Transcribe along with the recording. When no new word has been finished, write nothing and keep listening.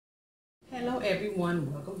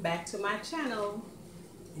everyone, welcome back to my channel.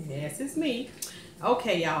 Yes, it's me.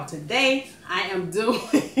 Okay, y'all, today I am doing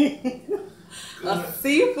a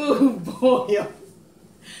seafood boil.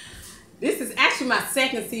 This is actually my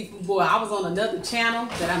second seafood boil. I was on another channel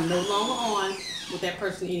that I'm no longer on with that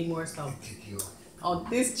person anymore, so on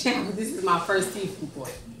this channel, this is my first seafood boil.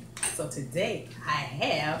 So today I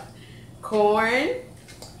have corn,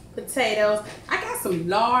 potatoes. I got some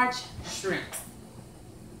large shrimps.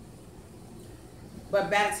 But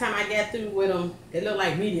by the time I got through with them, they look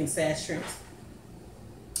like medium-sized shrimps.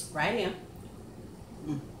 Right here.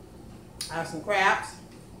 I have some crabs.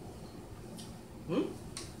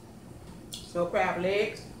 Snow crab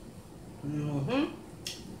legs.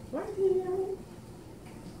 Right here.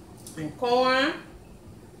 And corn.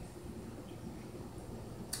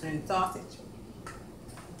 And sausage.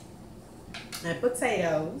 And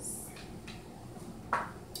potatoes.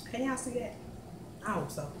 Can y'all see that? I hope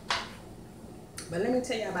so. But let me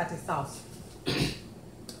tell you about this sauce.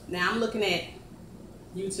 Now I'm looking at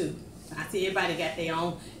YouTube. I see everybody got their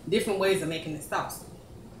own different ways of making this sauce.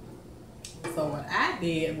 So what I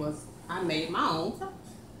did was I made my own sauce.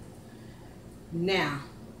 Now,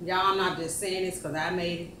 y'all, I'm not just saying this because I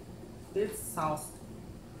made it. This sauce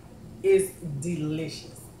is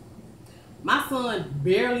delicious. My son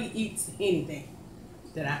barely eats anything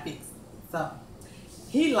that I fix. So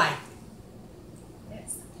he liked it.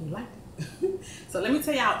 Yes, he liked it. So let me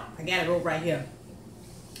tell y'all, I got it over right here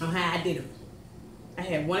on how I did it. I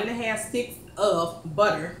had 1.5 sticks of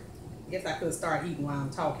butter. I guess I could start eating while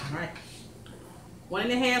I'm talking, right?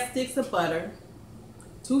 1.5 sticks of butter,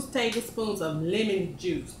 2 tablespoons of lemon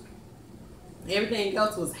juice. Everything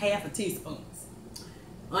else was 1/2 teaspoon.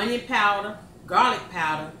 Onion powder, garlic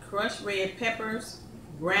powder, crushed red peppers,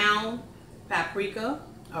 ground paprika,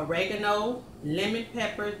 oregano, lemon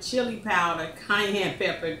pepper, chili powder, cayenne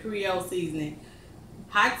pepper, Creole seasoning,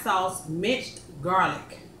 hot sauce, minced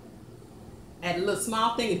garlic. Add a little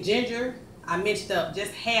small thing of ginger. I minced up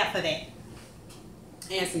just 1/2 of that.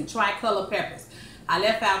 And some tricolor peppers. I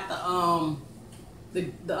left out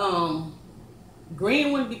the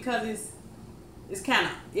green one because it's kind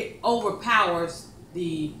of, it overpowers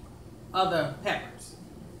the other peppers.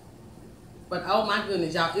 But oh my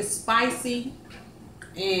goodness, y'all, it's spicy.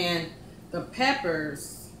 And the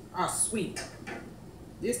peppers are sweet.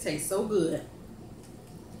 This tastes so good.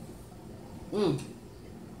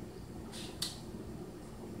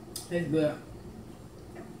 It's good.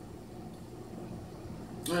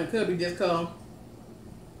 And it could be just because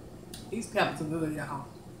these peppers are good, y'all.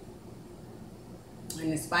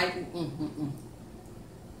 And it's spicy.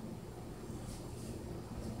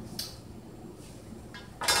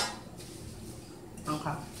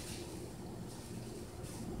 Okay.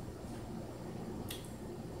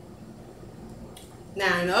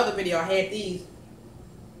 Now in the other video I had these.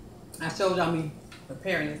 I showed y'all me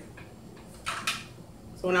preparing this.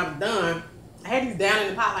 So when I was done, I had these down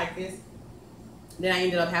in the pot like this. Then I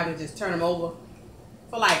ended up having to just turn them over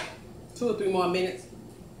for like 2 or 3 more minutes.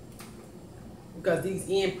 Because these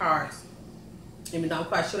end parts, even though I'm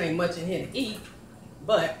quite sure there ain't much in here to eat,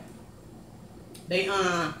 but they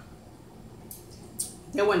went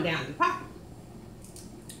down in the pot.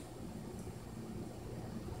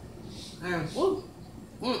 Woo.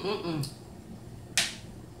 I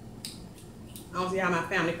don't see how my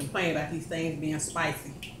family complain about these things being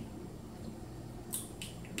spicy.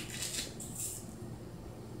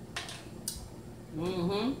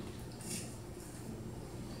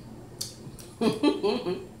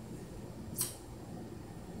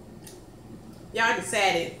 Y'all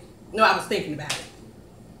decided, no, I was thinking about it.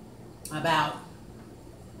 About,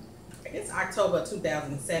 it's October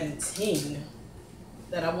 2017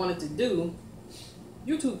 that I wanted to do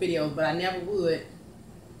YouTube videos, but I never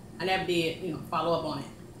did, you know, follow up on it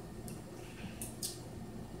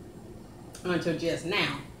until just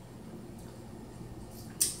now.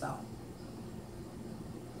 So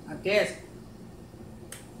I guess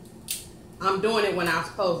I'm doing it when I'm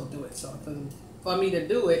supposed to do it. So for me to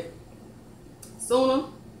do it sooner,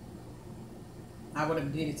 I would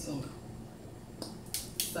have did it sooner.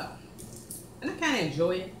 So, and I kind of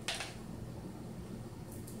enjoy it.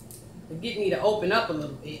 It get me to open up a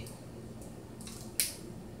little bit.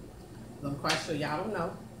 I'm quite sure y'all don't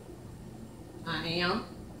know. I am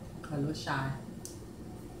a little shy.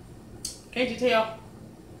 Can't you tell?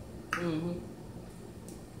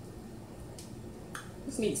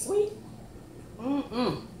 This meat's sweet.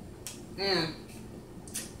 And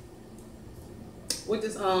with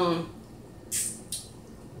this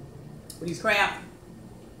with these crabs,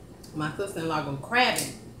 my sister-in-law go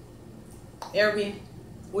crabbing every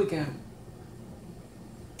weekend.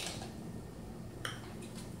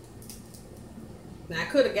 Now I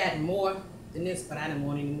could have gotten more than this, but I didn't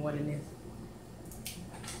want any more than this.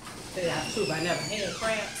 Tell you the truth, I never had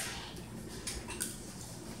crabs.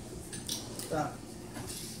 So.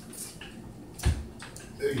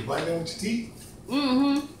 Hey, you bite that with your teeth?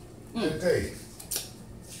 Mm-hmm. Okay.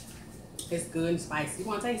 It's good and spicy. You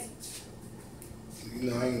want to taste it?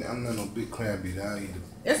 You know, I'm not no big crab eater. I eat it.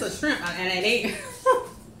 It's a shrimp, and it ain't.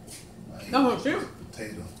 No, some shrimp.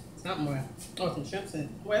 Potato. Something more. Oh, some shrimps and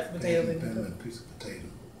where's the potatoes in A here? piece of potato.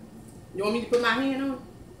 You want me to put my hand on it?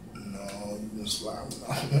 No, you can slob it.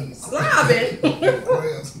 Slob it?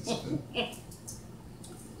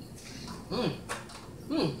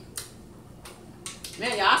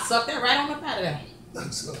 Man, y'all suck that right on up out of there.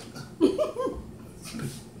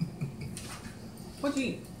 What you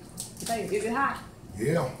eat? Is it hot?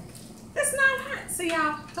 Yeah. It's not hot. See,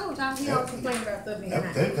 y'all. Told y'all he always complain about stuff being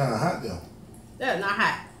hot. That's kind of hot, though. That's not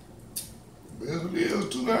hot. Yes, it is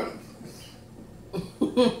too hot. You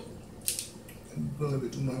put a little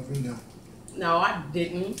bit too much in there. No, I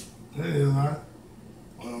didn't. That is hot.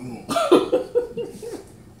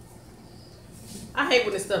 I hate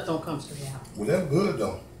when this stuff don't come straight out. Well, that's good,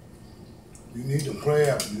 though. You need the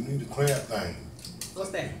crab. You need the crab thing.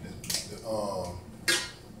 What's that? The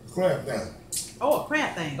crab thing. Oh, a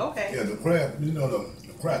crab thing. Okay. Yeah, the crab, you know,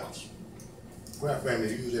 the crackers. Crab thing they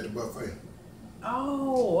use at the buffet.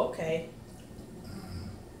 Oh, okay.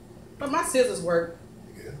 But my scissors work.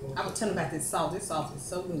 Yeah, I was telling about this sauce. This sauce is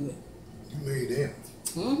so good. you made that.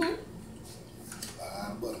 Mm-hmm.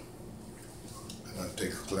 But I gotta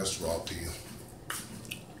take a cholesterol pill.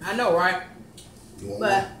 I know, right? You want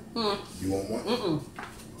But, one? You want one? mm-mm.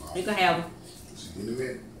 You can have them. See you in a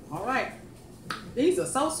minute. All right. These are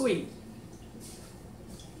so sweet.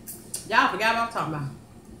 Y'all forgot what I was talking about.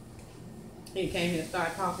 He came here and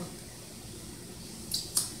started talking.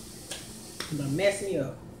 You're gonna mess me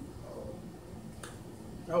up.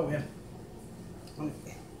 Oh, yeah.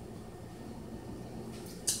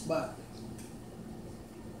 But,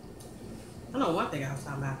 I know one thing I was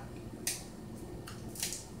talking about.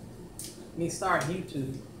 Me start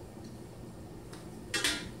YouTube.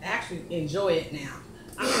 I actually enjoy it now.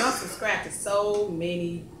 I'm gonna subscribe to so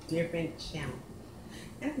many different channels.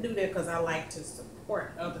 And I do that because I like to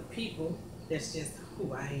support other people. That's just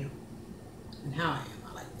who I am and how I am.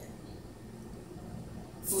 I like that.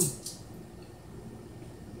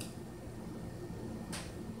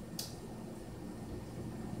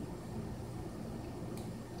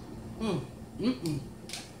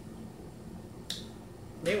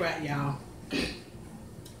 They right, y'all.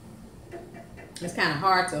 It's kind of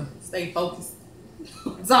hard to stay focused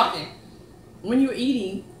talking when you're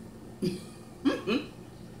eating.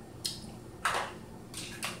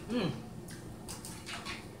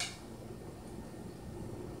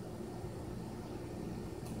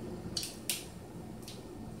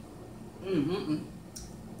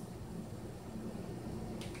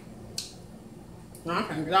 No, I'm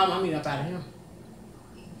trying to get all my meat up out of here.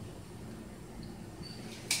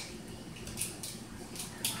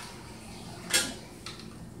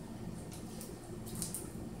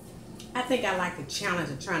 I think I like the challenge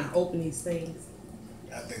of trying to open these things.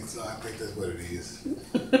 I think so. I think that's what it is. You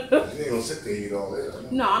ain't gonna sit there and eat all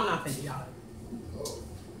that. No, I'm not thinking y'all. Oh.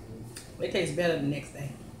 It tastes better the next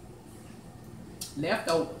day.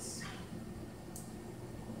 Leftovers.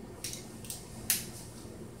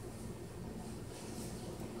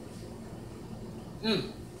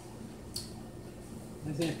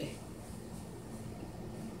 That's empty.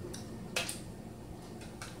 I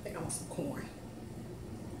think I want some corn.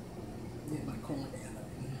 Get my corn down up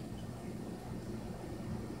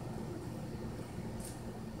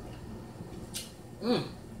here.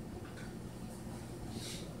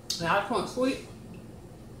 Now I corn sweet.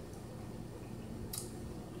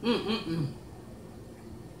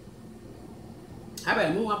 I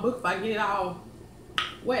better move my book if I get it all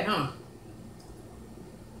wet, huh?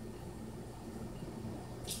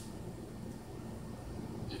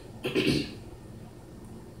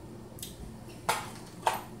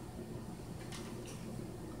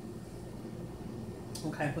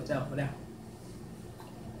 Okay, put that over there.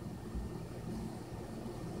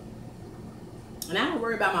 And I don't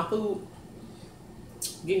worry about my food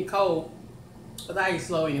getting cold because I eat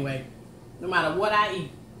slow anyway. No matter what I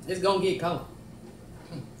eat, it's gonna get cold.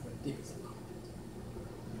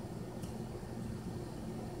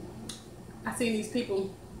 I seen these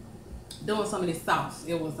people doing some of this sauce.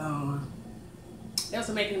 It was they was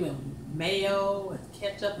making them with mayo and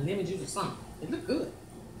ketchup and lemon juice or something. It looked good.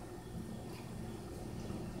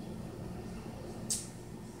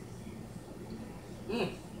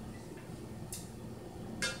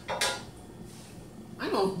 I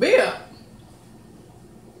know beer.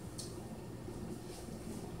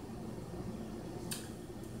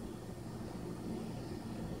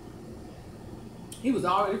 He was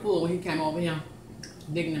already full when he came over here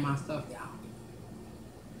digging in my stuff, y'all.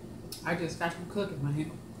 I just got some cooking with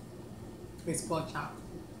him. It's pork chop,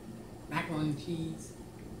 macaroni and cheese,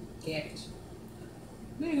 cabbage.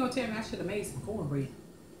 You ain't gonna tell me I should have made some cornbread.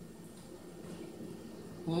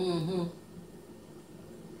 Mm-hmm.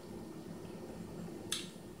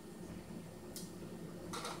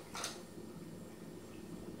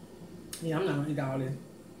 Yeah, I'm not gonna eat all this.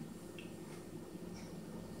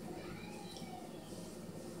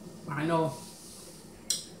 I know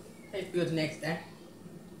tastes good the next day.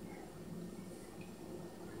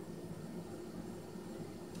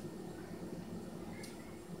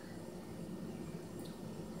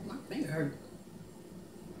 My finger hurt.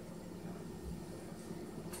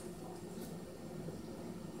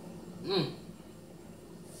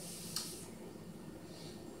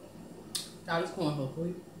 Y'all, this corn so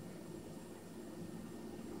sweet.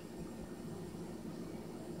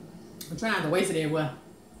 I'm trying not to waste it everywhere.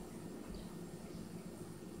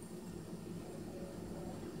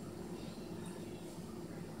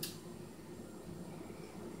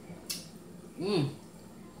 Mmm.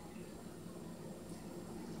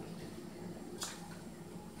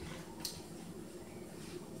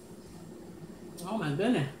 Oh my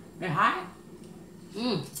goodness. They're hot.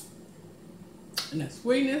 Mmm. And the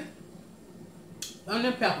sweetness on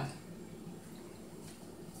the peppers.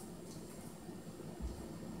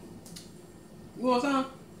 You want some?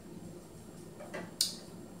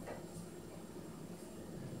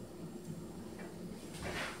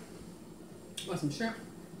 Want some shrimp?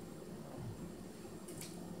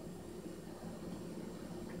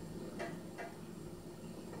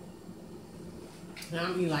 Now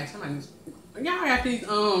I'm eating like somebody's. Y'all got these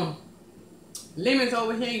lemons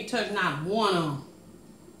over here. Ain't touch not one of them.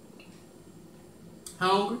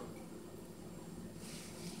 Hungry?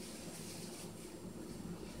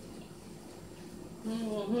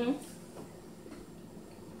 Mm-hmm.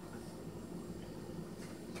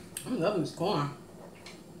 I'm loving this corn.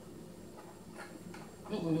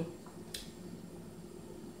 Mm-mm.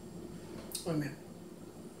 Wait a minute.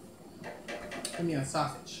 Give me a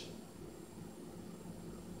sausage.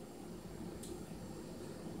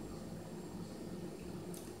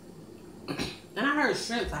 And I heard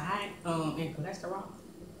shrimps are high in cholesterol.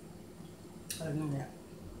 I didn't know that.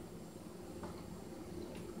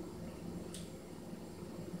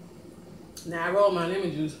 Now I roll my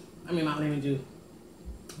lemon juice.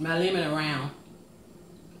 My lemon around.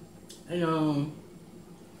 And on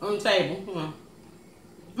the table. Come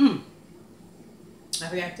on. I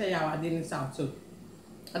forgot to tell y'all I did this sauce too.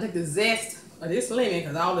 I took the zest of this lemon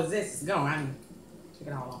because all the zest is gone. I can take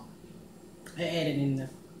it all off. I added in the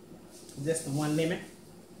just the one lemon.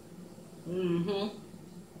 Mm-hmm.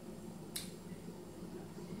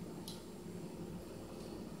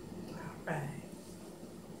 Alright.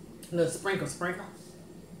 A little sprinkle.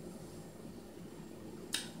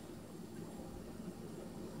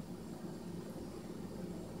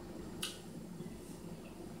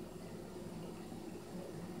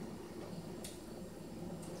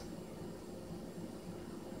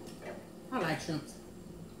 I like shrimps.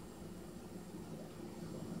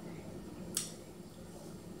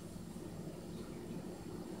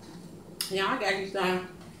 Yeah, I got these down.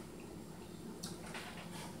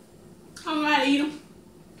 I don't know how to eat them.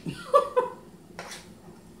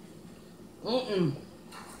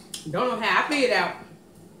 Don't know how I figured it out.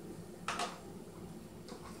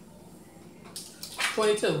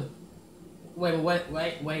 22.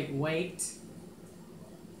 Wait.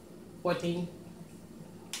 14.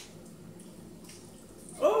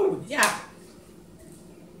 Oh, yeah.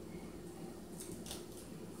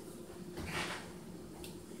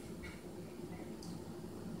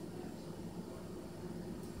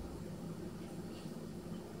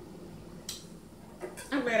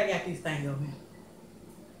 I'm glad I got these things over here.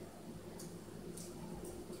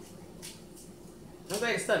 I'm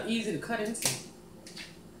glad it's stuff easy to cut into.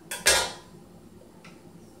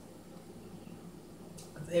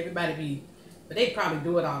 Cause everybody be, but they probably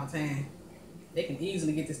do it all the time. They can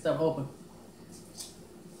easily get this stuff open.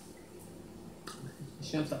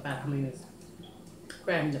 Shrimp up out. It's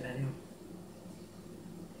crab up out here.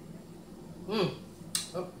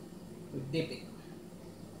 Oh, we dip it.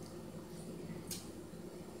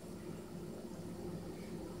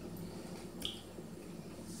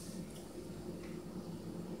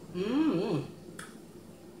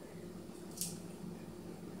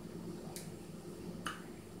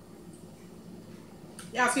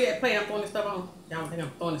 Y'all see that plate I'm throwing this stuff on? Y'all don't think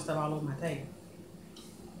I'm throwing this stuff all over my table.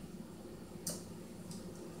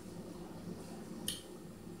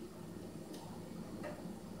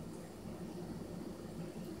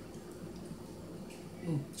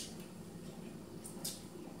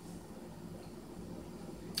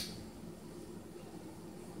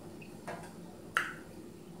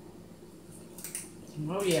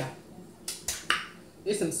 Oh yeah.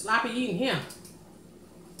 There's some sloppy eating here.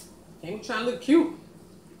 Ain't trying to look cute.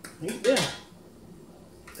 Eat there.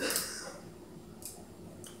 If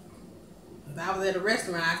I was at a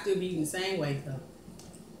restaurant, I'd still be eating the same way though.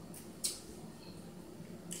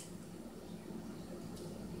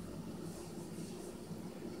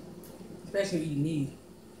 Especially eating these.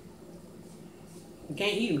 You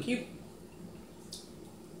can't eat them cute.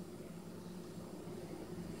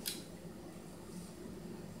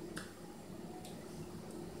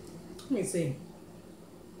 Let me see.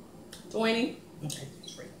 20? Okay,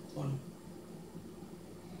 straight. 20.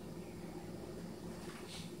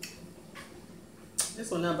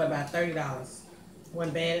 This one up by about $30.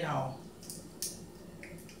 Wasn't bad at all.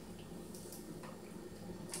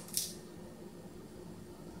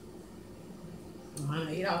 I'm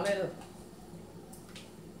gonna eat all that up.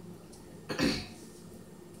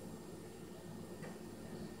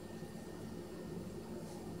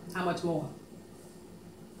 How much more?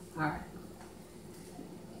 All right.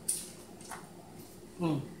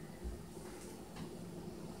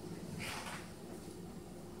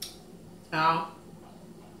 Now,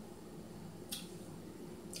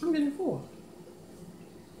 I'm getting 4.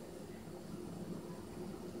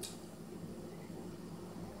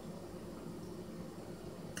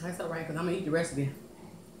 That's all right, because I'm going to eat the rest of it.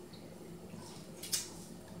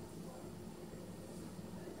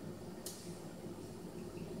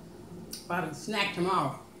 Probably snack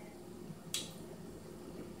tomorrow.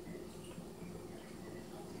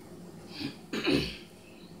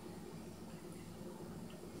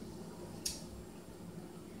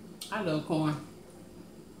 I love corn.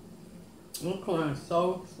 Corn is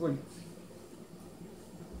so sweet.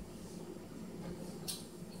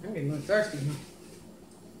 I'm getting a little thirsty here.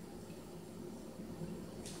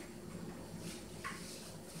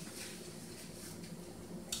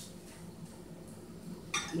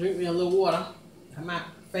 Drink me a little water. That's my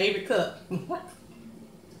favorite cup.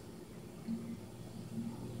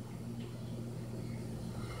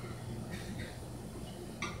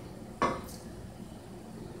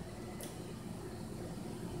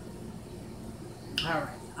 All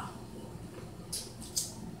right.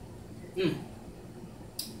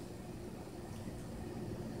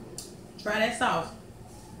 Try that sauce.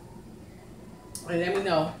 And let me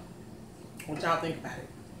know what y'all think about it.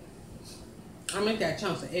 I make that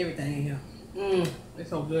chunks of everything in here. It's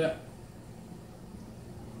so good.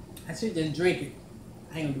 I should just drink it.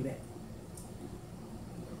 I ain't gonna do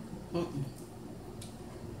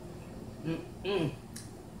that.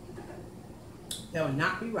 That would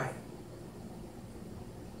not be right.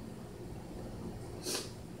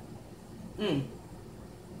 I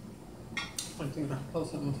think if I put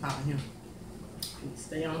something on top of him.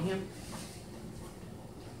 Stay on him.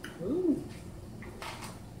 Ooh.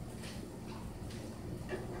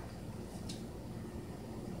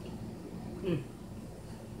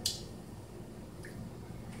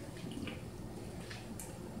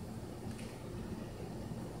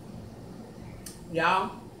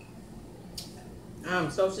 Y'all, I'm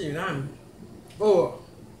so serious. I'm full.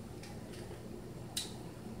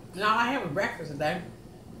 And all I had was breakfast today.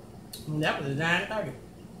 And that was at 9:30.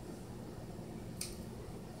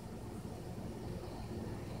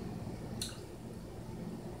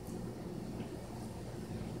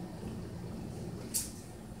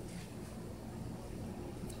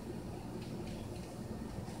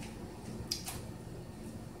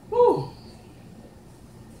 Woo.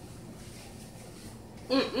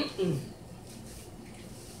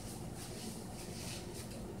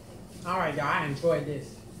 All right, y'all. I enjoyed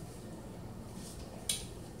this.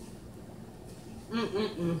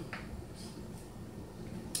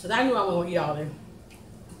 Cause I knew I wasn't gonna eat all this.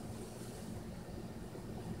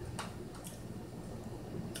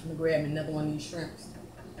 I'm gonna grab me another one of these shrimps.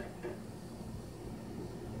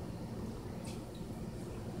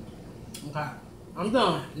 Okay, I'm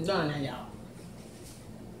done. I'm done now, y'all.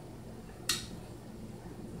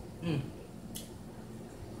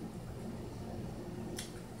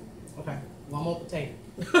 Okay, one more potato.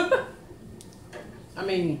 I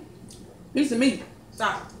mean, piece of meat.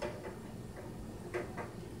 Stop.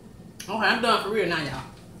 Okay, I'm done for real now,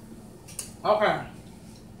 y'all. Okay.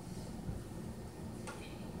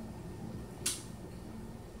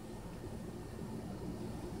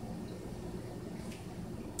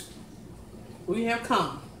 We have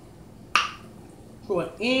come to an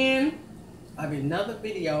end of another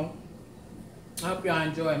video. I hope y'all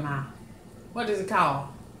enjoyed my, what is it called?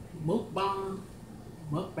 Mukbang?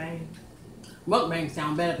 Mukbang? Mukbang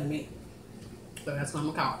sound better than me. So that's what I'm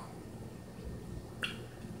gonna call it.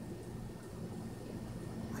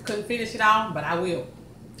 I couldn't finish it all, but I will.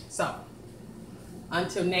 So,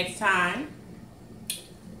 Until next time,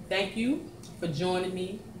 thank you for joining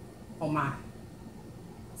me on my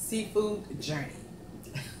seafood journey.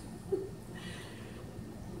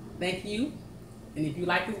 Thank you. And if you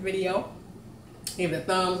like this video, give it a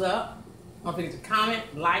thumbs up. Don't forget to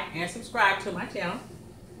comment, like, and subscribe to my channel.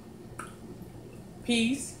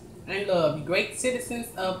 Peace and love. Be great citizens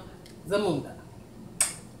of Zamunda.